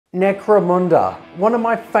Necromunda, one of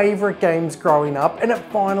my favourite games growing up, and it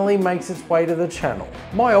finally makes its way to the channel.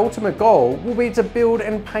 My ultimate goal will be to build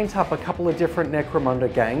and paint up a couple of different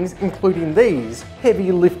Necromunda gangs, including these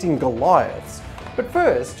heavy lifting Goliaths. But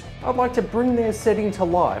first, I'd like to bring their setting to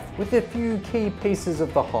life with a few key pieces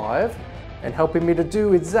of the hive, and helping me to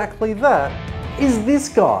do exactly that is this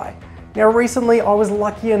guy. Now recently I was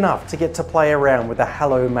lucky enough to get to play around with the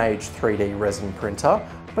Hello Mage 3D resin printer,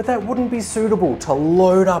 but that wouldn't be suitable to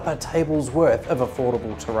load up a table's worth of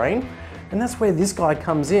affordable terrain, and that's where this guy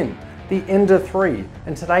comes in, the Ender-3,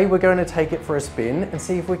 and today we're going to take it for a spin and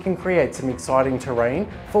see if we can create some exciting terrain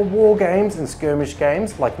for war games and skirmish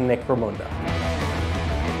games like Necromunda.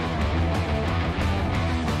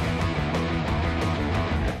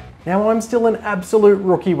 Now I'm still an absolute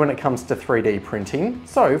rookie when it comes to 3D printing,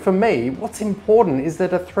 so for me, what's important is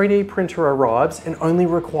that a 3D printer arrives and only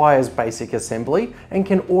requires basic assembly and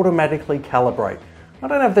can automatically calibrate. I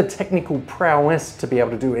don't have the technical prowess to be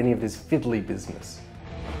able to do any of this fiddly business.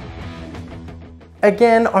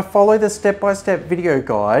 Again, I follow the step-by-step video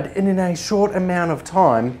guide, and in a short amount of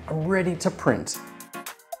time, I'm ready to print.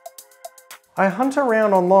 I hunt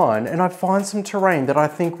around online and I find some terrain that I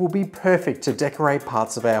think will be perfect to decorate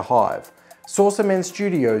parts of our hive. Saucerman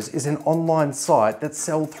Studios is an online site that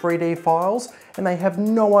sells 3D files, and they have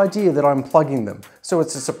no idea that I'm plugging them, so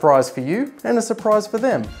it's a surprise for you and a surprise for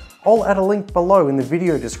them. I'll add a link below in the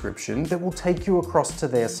video description that will take you across to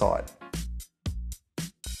their site.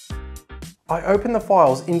 I open the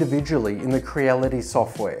files individually in the Creality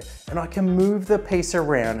software, and I can move the piece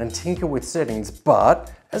around and tinker with settings,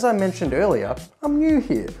 but as I mentioned earlier, I'm new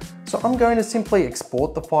here, so I'm going to simply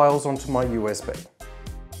export the files onto my USB.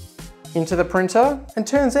 Into the printer, and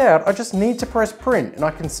turns out I just need to press print and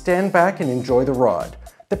I can stand back and enjoy the ride.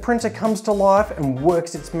 The printer comes to life and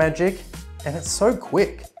works its magic, and it's so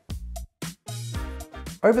quick.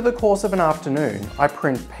 Over the course of an afternoon, I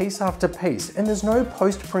print piece after piece, and there's no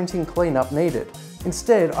post-printing cleanup needed.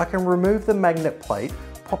 Instead, I can remove the magnet plate,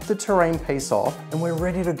 pop the terrain piece off, and we're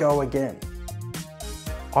ready to go again.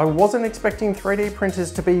 I wasn't expecting 3D printers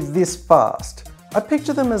to be this fast. I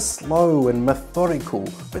picture them as slow and methodical,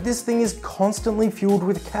 but this thing is constantly fueled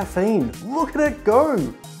with caffeine. Look at it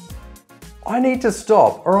go! I need to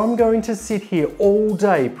stop, or I'm going to sit here all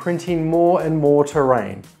day printing more and more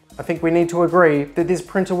terrain. I think we need to agree that this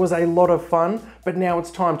printer was a lot of fun, but now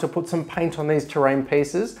it's time to put some paint on these terrain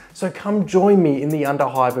pieces, so come join me in the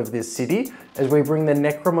underhive of this city as we bring the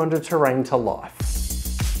Necromunda terrain to life.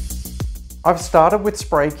 I've started with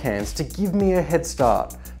spray cans to give me a head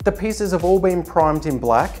start. The pieces have all been primed in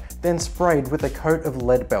black, then sprayed with a coat of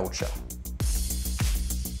lead belcher.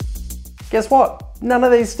 Guess what? None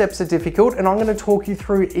of these steps are difficult, and I'm going to talk you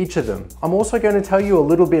through each of them. I'm also going to tell you a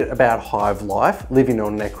little bit about hive life, living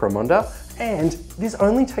on Necromunda, and this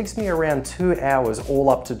only takes me around 2 hours all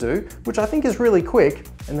up to do, which I think is really quick,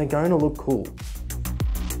 and they're going to look cool.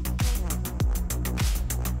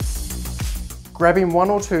 Grabbing 1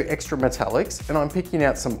 or 2 extra metallics, and I'm picking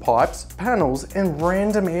out some pipes, panels, and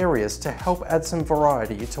random areas to help add some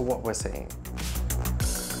variety to what we're seeing.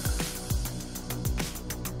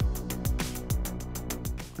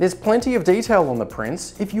 There's plenty of detail on the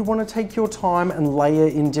prints if you want to take your time and layer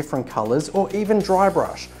in different colours or even dry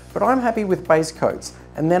brush, but I'm happy with base coats,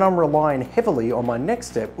 and then I'm relying heavily on my next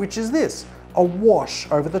step, which is this, a wash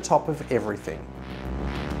over the top of everything.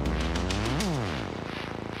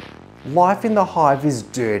 Life in the hive is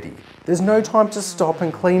dirty. There's no time to stop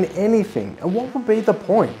and clean anything, and what would be the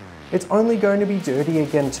point? It's only going to be dirty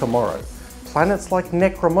again tomorrow. Planets like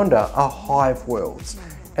Necromunda are hive worlds,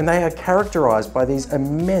 and they are characterized by these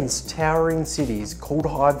immense towering cities called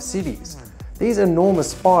hive cities. These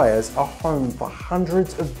enormous spires are home for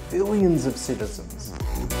hundreds of billions of citizens.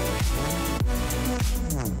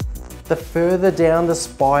 The further down the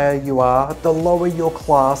spire you are, the lower your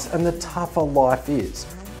class and the tougher life is.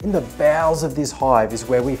 In the bowels of this hive is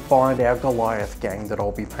where we find our Goliath gang that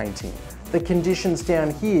I'll be painting. The conditions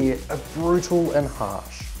down here are brutal and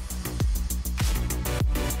harsh.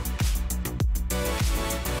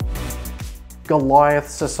 Goliath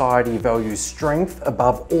society values strength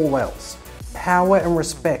above all else. Power and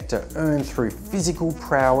respect are earned through physical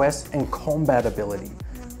prowess and combat ability.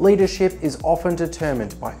 Leadership is often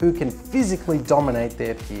determined by who can physically dominate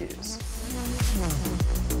their peers.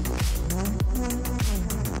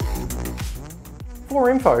 For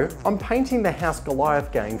info, I'm painting the House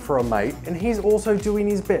Goliath gang for a mate, and he's also doing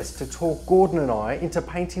his best to talk Gordon and I into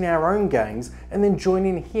painting our own gangs and then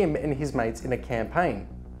joining him and his mates in a campaign.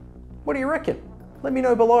 What do you reckon? Let me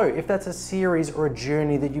know below if that's a series or a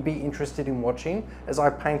journey that you'd be interested in watching as I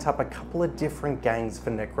paint up a couple of different gangs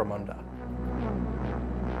for Necromunda.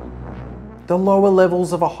 the lower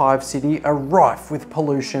levels of a hive city are rife with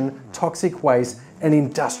pollution, toxic waste, and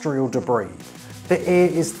industrial debris. The air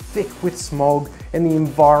is thick with smog, and the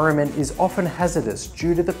environment is often hazardous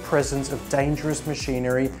due to the presence of dangerous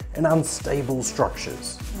machinery and unstable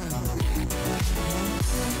structures.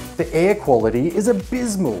 The air quality is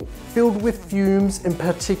abysmal, filled with fumes and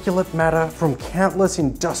particulate matter from countless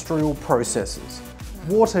industrial processes.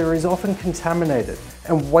 Water is often contaminated,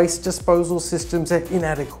 and waste disposal systems are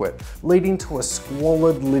inadequate, leading to a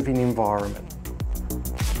squalid living environment.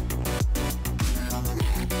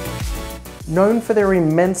 Known for their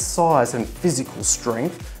immense size and physical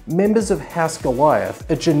strength, members of House Goliath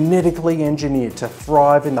are genetically engineered to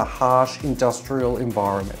thrive in the harsh industrial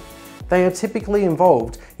environment. They are typically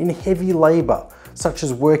involved in heavy labour, such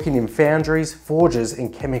as working in foundries, forges,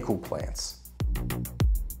 and chemical plants.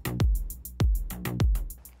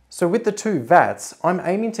 So with the two vats, I'm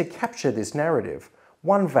aiming to capture this narrative.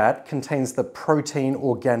 One vat contains the protein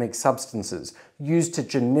organic substances used to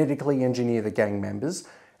genetically engineer the gang members,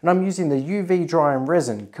 and I'm using the UV drying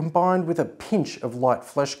resin combined with a pinch of light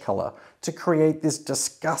flesh colour to create this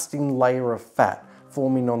disgusting layer of fat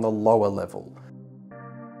forming on the lower level.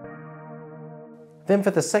 Then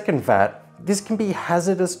for the second vat, this can be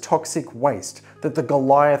hazardous toxic waste that the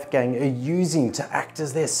Goliath gang are using to act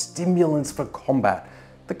as their stimulants for combat.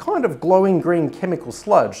 The kind of glowing green chemical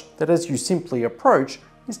sludge that as you simply approach,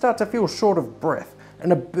 you start to feel short of breath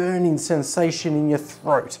and a burning sensation in your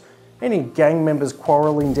throat. Any gang members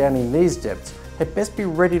quarrelling down in these depths had best be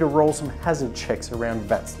ready to roll some hazard checks around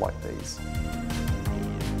vats like these.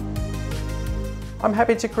 I'm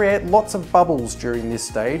happy to create lots of bubbles during this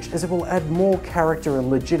stage as it will add more character and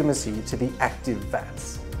legitimacy to the active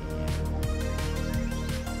vats.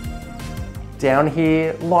 Down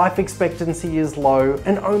here, life expectancy is low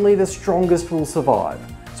and only the strongest will survive.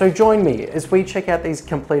 So join me as we check out these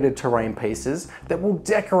completed terrain pieces that will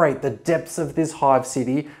decorate the depths of this hive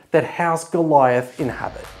city that House Goliath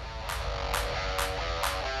inhabit.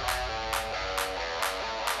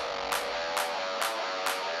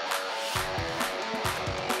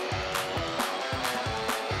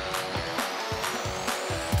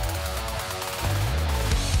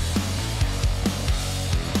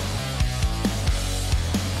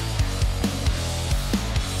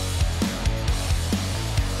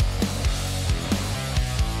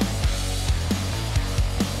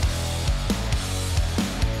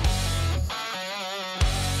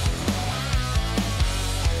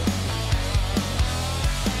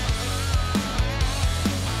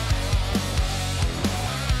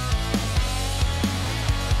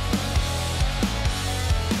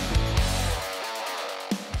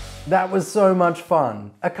 That was so much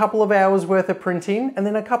fun. A couple of hours worth of printing and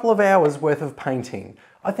then a couple of hours worth of painting.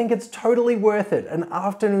 I think it's totally worth it, an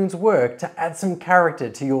afternoon's work to add some character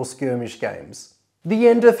to your skirmish games. The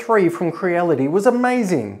Ender-3 from Creality was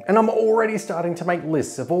amazing, and I'm already starting to make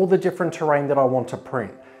lists of all the different terrain that I want to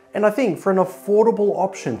print. And I think for an affordable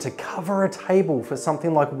option to cover a table for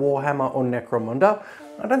something like Warhammer or Necromunda,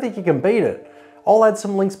 I don't think you can beat it. I'll add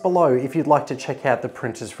some links below if you'd like to check out the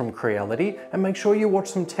printers from Creality, and make sure you watch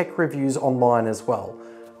some tech reviews online as well.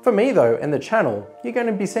 For me though, and the channel, you're going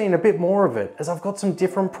to be seeing a bit more of it as I've got some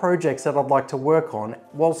different projects that I'd like to work on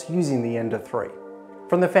whilst using the Ender-3.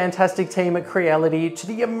 From the fantastic team at Creality to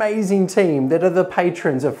the amazing team that are the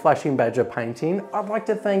patrons of Flashing Badger Painting, I'd like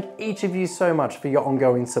to thank each of you so much for your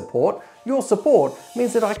ongoing support. Your support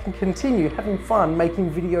means that I can continue having fun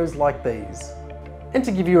making videos like these. And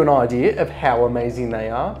to give you an idea of how amazing they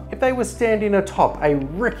are, if they were standing atop a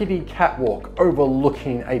rickety catwalk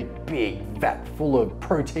overlooking a big vat full of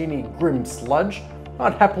proteiny grim sludge,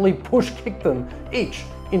 I'd happily push kick them each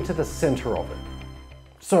into the center of it,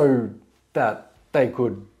 so that they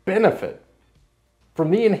could benefit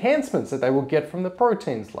from the enhancements that they will get from the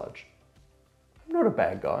protein sludge. I'm not a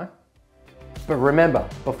bad guy. But remember,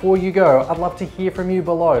 before you go, I'd love to hear from you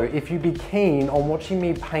below if you'd be keen on watching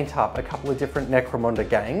me paint up a couple of different Necromunda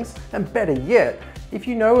gangs, and better yet, if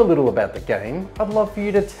you know a little about the game, I'd love for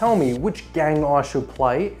you to tell me which gang I should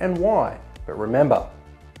play and why. But remember,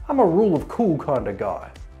 I'm a rule of cool kind of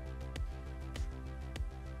guy.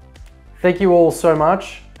 Thank you all so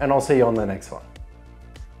much, and I'll see you on the next one.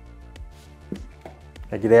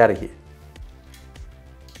 Now get out of here.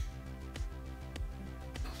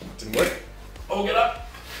 Didn't work. Oh, get up.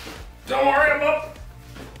 Don't worry, I'm up.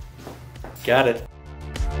 Got it.